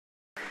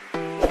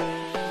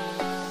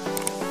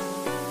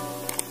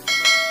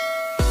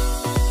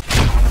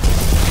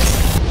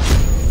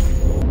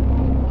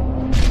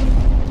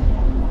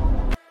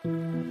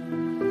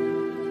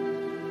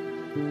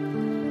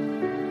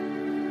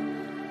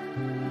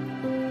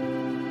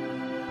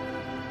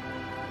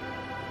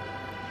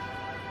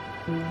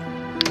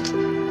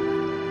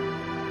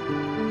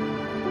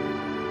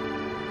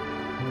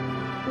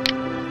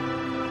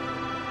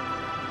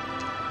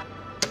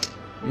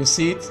You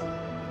see it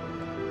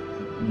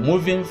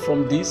moving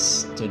from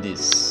this to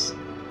this.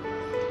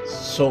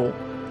 So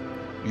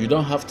you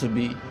don't have to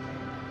be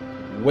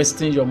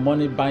wasting your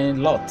money buying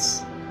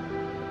lots.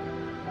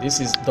 This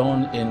is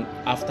done in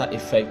After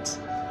Effects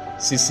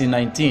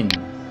CC19.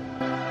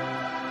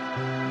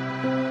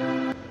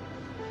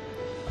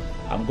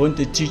 I'm going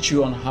to teach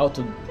you on how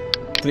to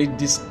create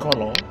this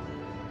color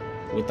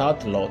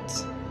without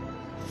lots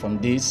from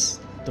this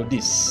to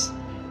this.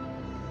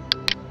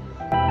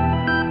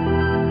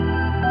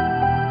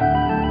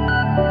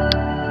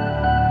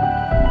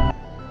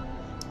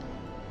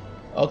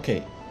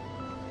 Okay,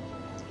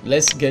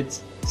 let's get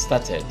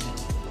started.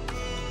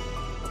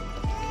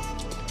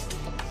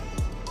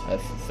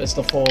 First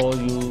of all,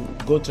 you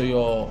go to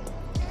your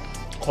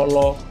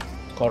color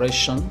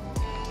correction.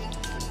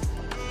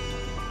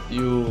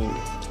 You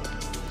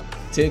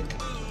take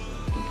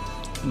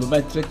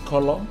lumetric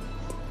color,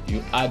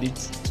 you add it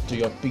to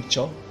your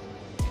picture.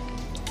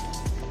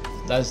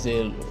 That's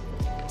your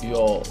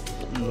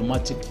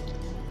lumetric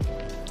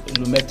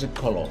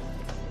color.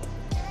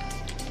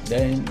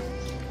 Then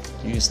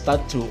you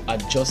start to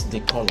adjust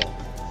the color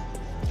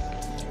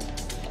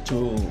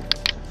to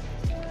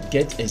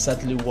get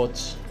exactly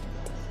what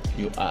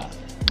you are.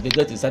 They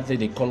get exactly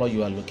the color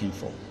you are looking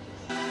for.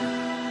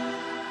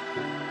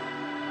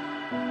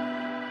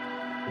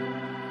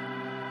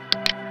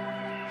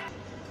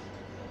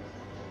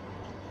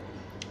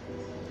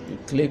 You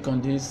click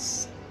on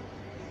this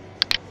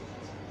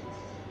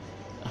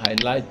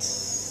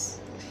highlights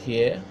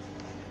here.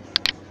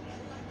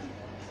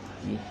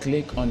 You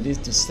click on this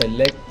to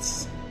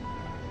select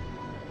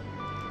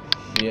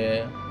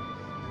here.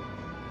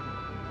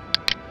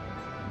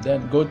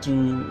 Then go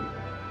to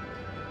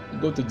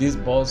this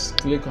box,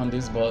 click on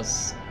this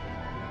box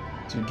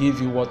to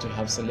give you what you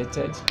have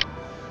selected.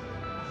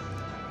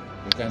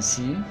 You can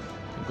see, you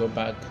go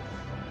back,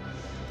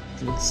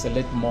 click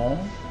select more,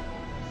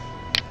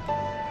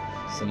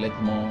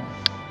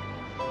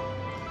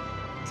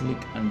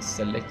 click and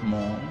select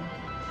more.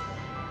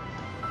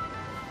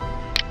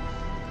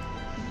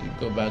 You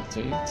go back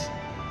to it,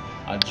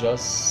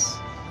 adjust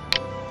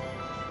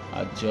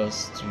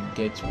to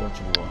get what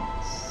you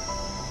want.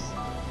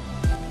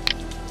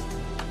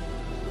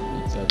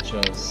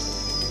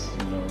 Adjust,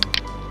 to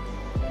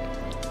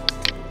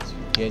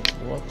get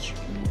what you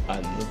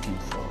are looking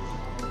for.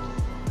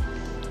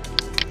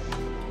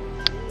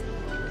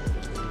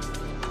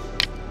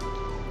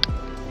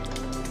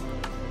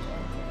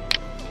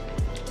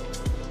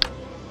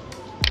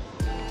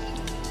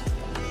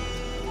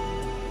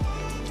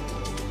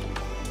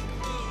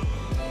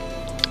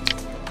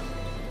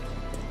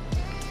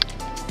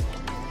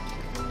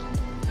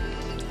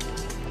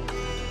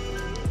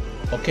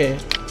 Okay,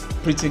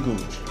 pretty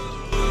good.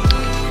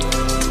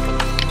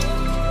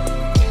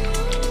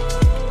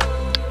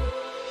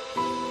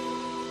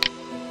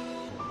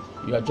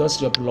 You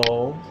adjust your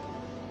blur,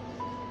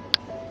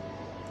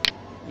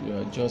 you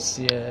adjust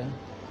here,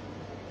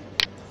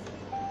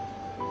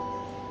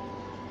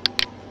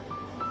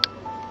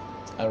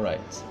 all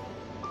right.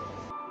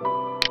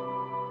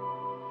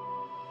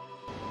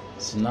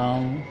 So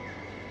now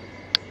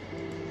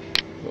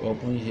you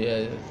open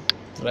here,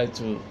 try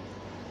to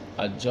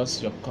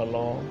adjust your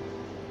color.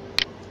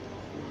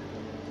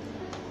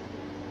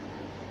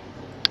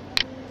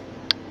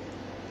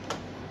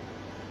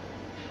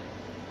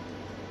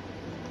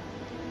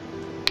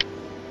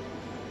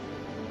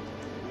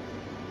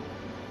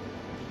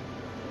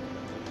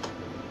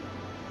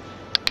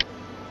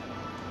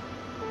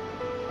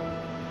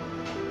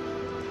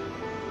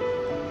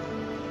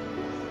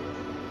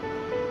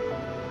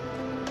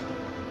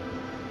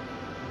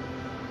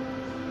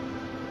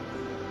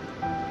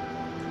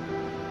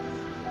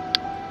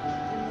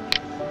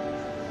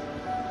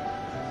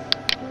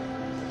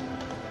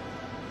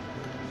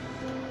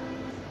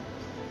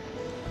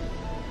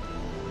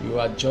 You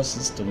adjust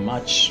this to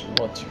match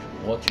what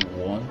you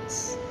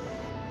want.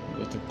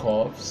 Go to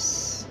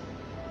curves,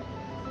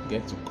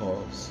 get to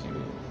curves,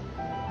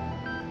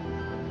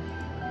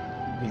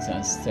 you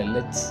can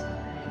select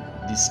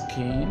the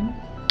skin,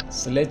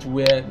 select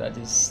where that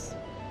is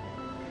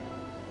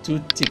too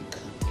thick.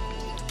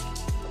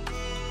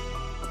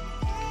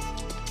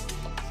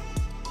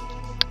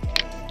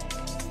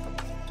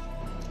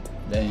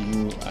 Then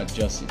you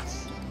adjust it.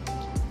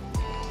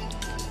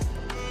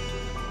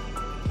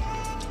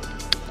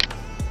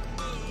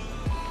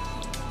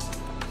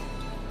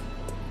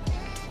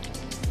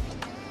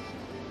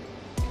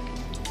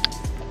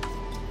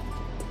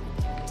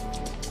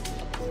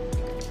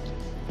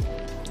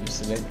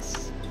 Select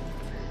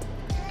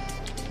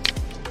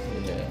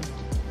here,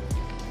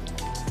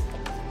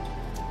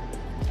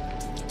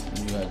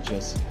 you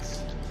adjust it.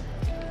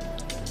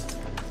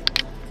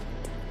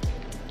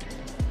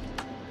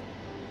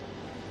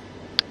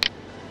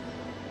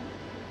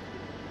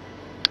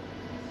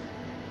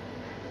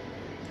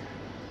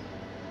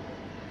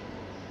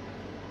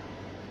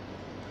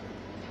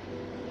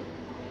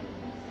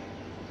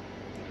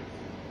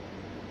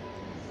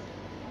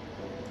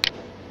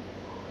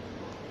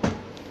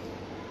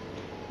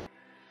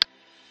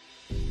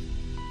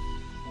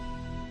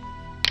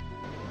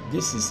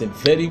 This is a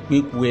very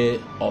quick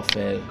way of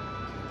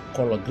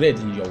color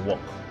grading your work.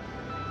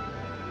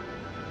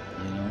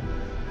 You know,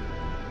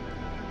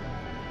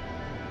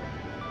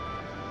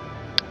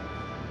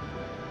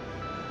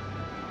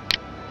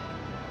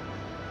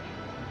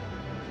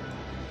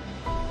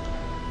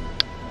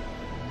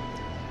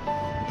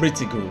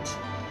 pretty good,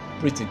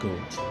 pretty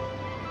good.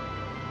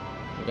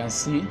 You can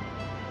see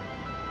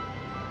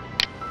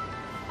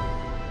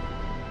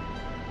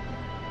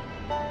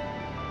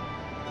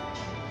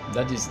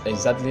that is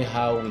exactly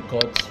how we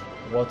got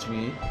what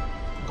we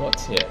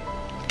got here.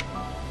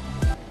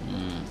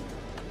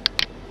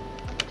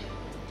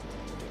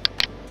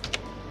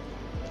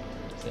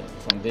 So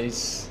from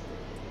this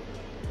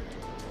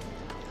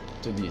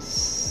to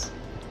this,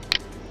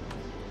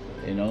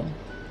 you know,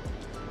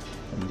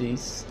 from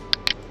this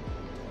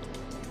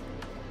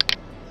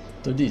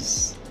to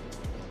this,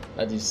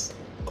 that is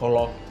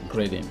color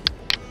grading.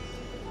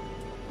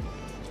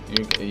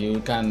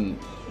 You can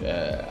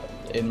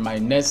in my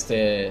next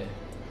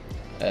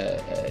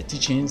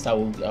teachings, I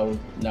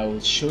will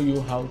show you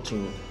how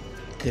to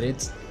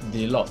create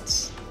the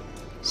LUT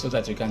so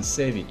that you can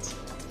save it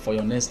for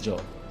your next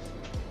job.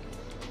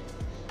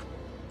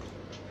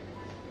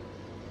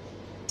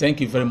 Thank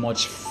you very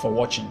much for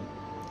watching.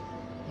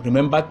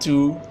 Remember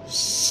to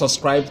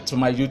subscribe to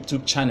my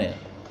YouTube channel,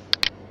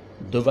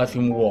 Dover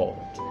Film World.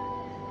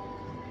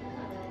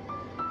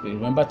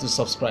 Remember to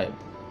subscribe.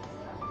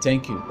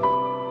 Thank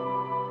you.